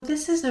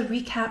this is a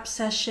recap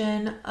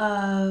session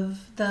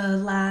of the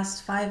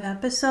last 5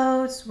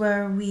 episodes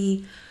where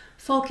we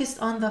focused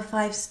on the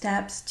 5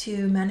 steps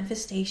to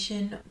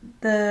manifestation.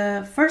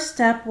 The first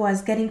step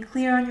was getting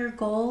clear on your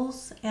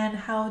goals and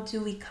how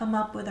do we come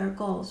up with our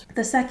goals.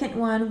 The second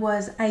one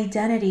was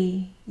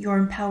identity, your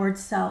empowered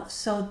self.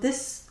 So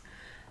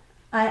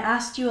I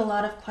asked you a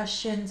lot of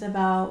questions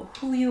about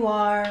who you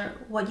are,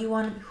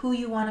 who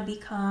you want to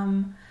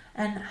become,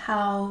 and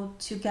how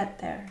to get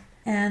there.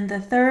 And the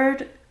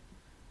third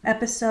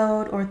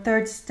episode or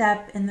third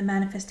step in the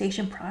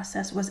manifestation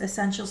process was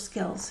essential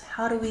skills.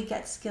 How do we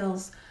get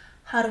skills?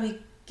 How do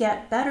we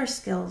get better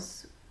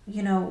skills?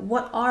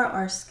 What are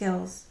our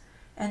skills?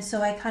 And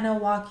so I kind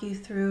of walk you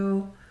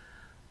through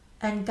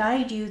and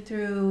guide you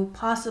through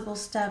possible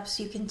steps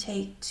you can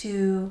take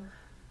to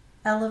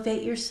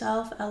elevate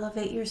yourself,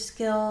 elevate your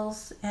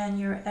skills and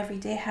your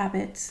everyday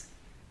habits.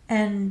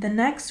 And the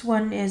next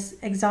one is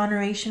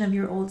exoneration of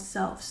your old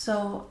self.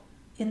 So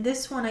in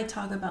this one, I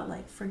talk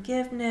about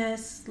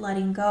forgiveness,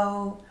 letting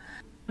go.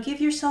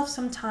 Give yourself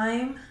some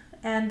time.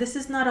 And this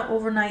is not an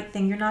overnight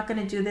thing. You're not going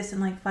to do this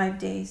in 5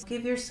 days.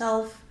 Give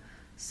yourself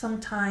some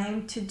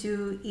time to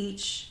do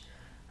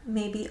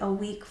maybe a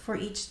week for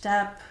each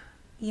step,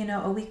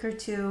 a week or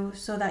 2,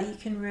 so that you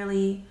can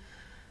really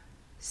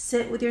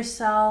sit with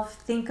yourself,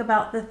 think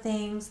about the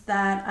things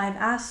that I've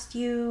asked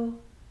you.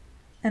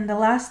 And the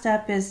last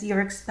step is your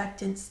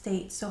expectant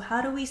state. So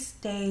how do we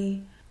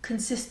stay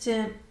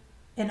consistent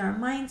in our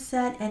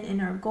mindset and in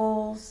our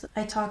goals?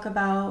 I talk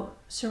about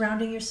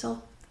surrounding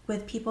yourself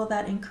with people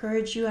that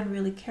encourage you and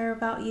really care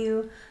about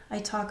you. I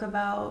talk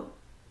about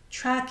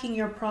tracking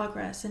your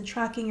progress and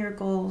tracking your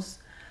goals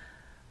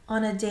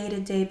on a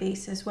day-to-day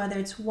basis, whether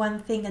it's one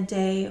thing a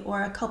day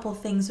or a couple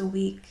things a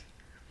week,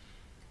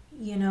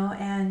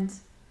 and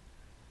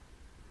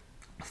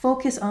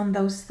focus on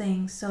those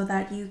things so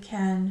that you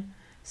can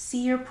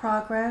see your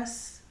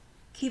progress,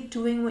 keep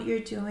doing what you're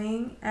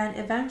doing, and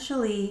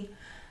eventually,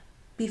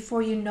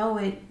 before you know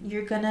it,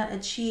 you're gonna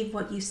achieve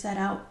what you set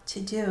out to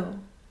do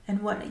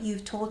and what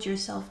you've told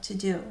yourself to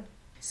do.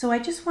 So I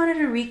just wanted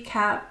to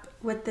recap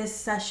with this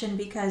session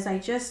because I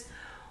just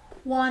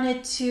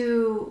wanted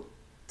to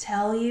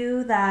tell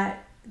you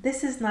that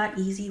this is not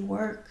easy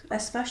work,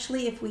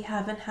 especially if we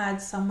haven't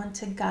had someone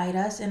to guide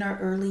us in our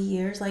early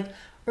years, like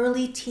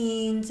early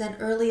teens and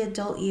early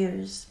adult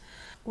years.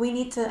 We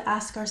need to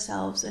ask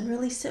ourselves and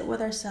really sit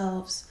with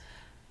ourselves,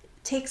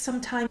 take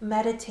some time,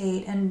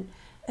 meditate and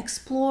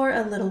explore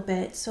a little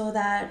bit so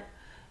that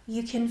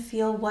you can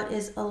feel what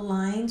is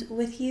aligned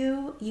with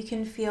you. You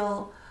can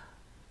feel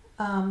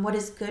what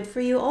is good for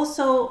you.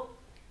 Also,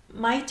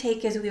 my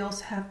take is we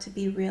also have to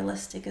be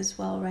realistic as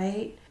well,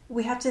 right?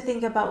 We have to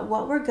think about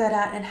what we're good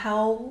at and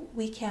how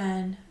we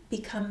can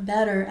become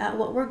better at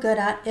what we're good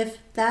at if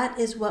that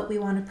is what we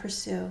want to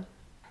pursue.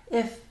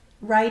 If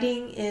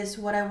writing is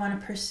what I want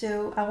to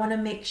pursue, I want to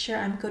make sure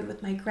I'm good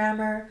with my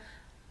grammar.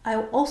 I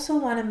also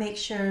want to make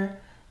sure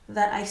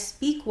that I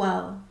speak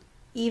well,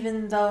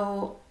 even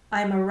though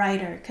I'm a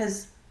writer.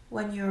 Because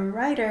when you're a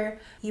writer,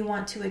 you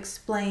want to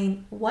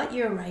explain what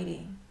you're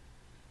writing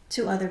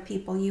to other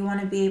people. You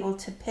want to be able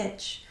to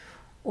pitch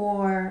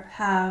or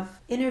have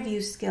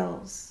interview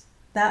skills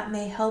that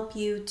may help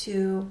you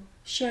to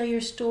share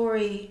your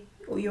story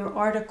or your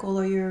article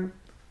or your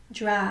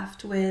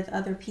draft with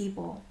other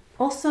people.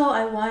 Also,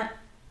 I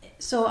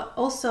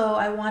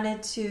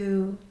wanted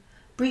to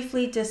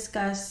briefly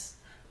discuss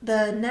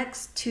the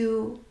next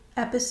 2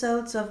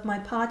 episodes of my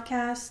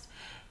podcast.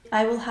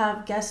 I will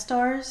have guest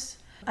stars.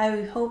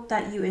 I hope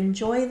that you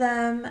enjoy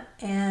them,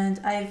 and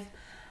I've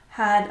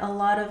had a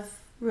lot of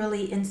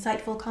really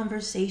insightful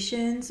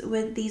conversations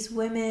with these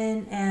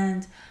women,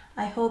 and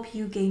I hope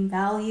you gain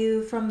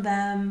value from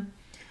them.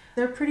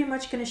 They're pretty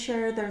much going to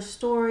share their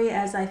story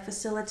as I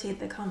facilitate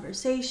the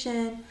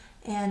conversation,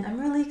 and I'm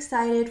really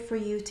excited for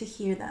you to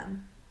hear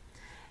them.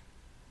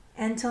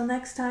 Until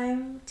next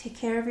time, take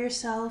care of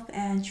yourself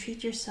and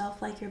treat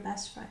yourself like your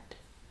best friend.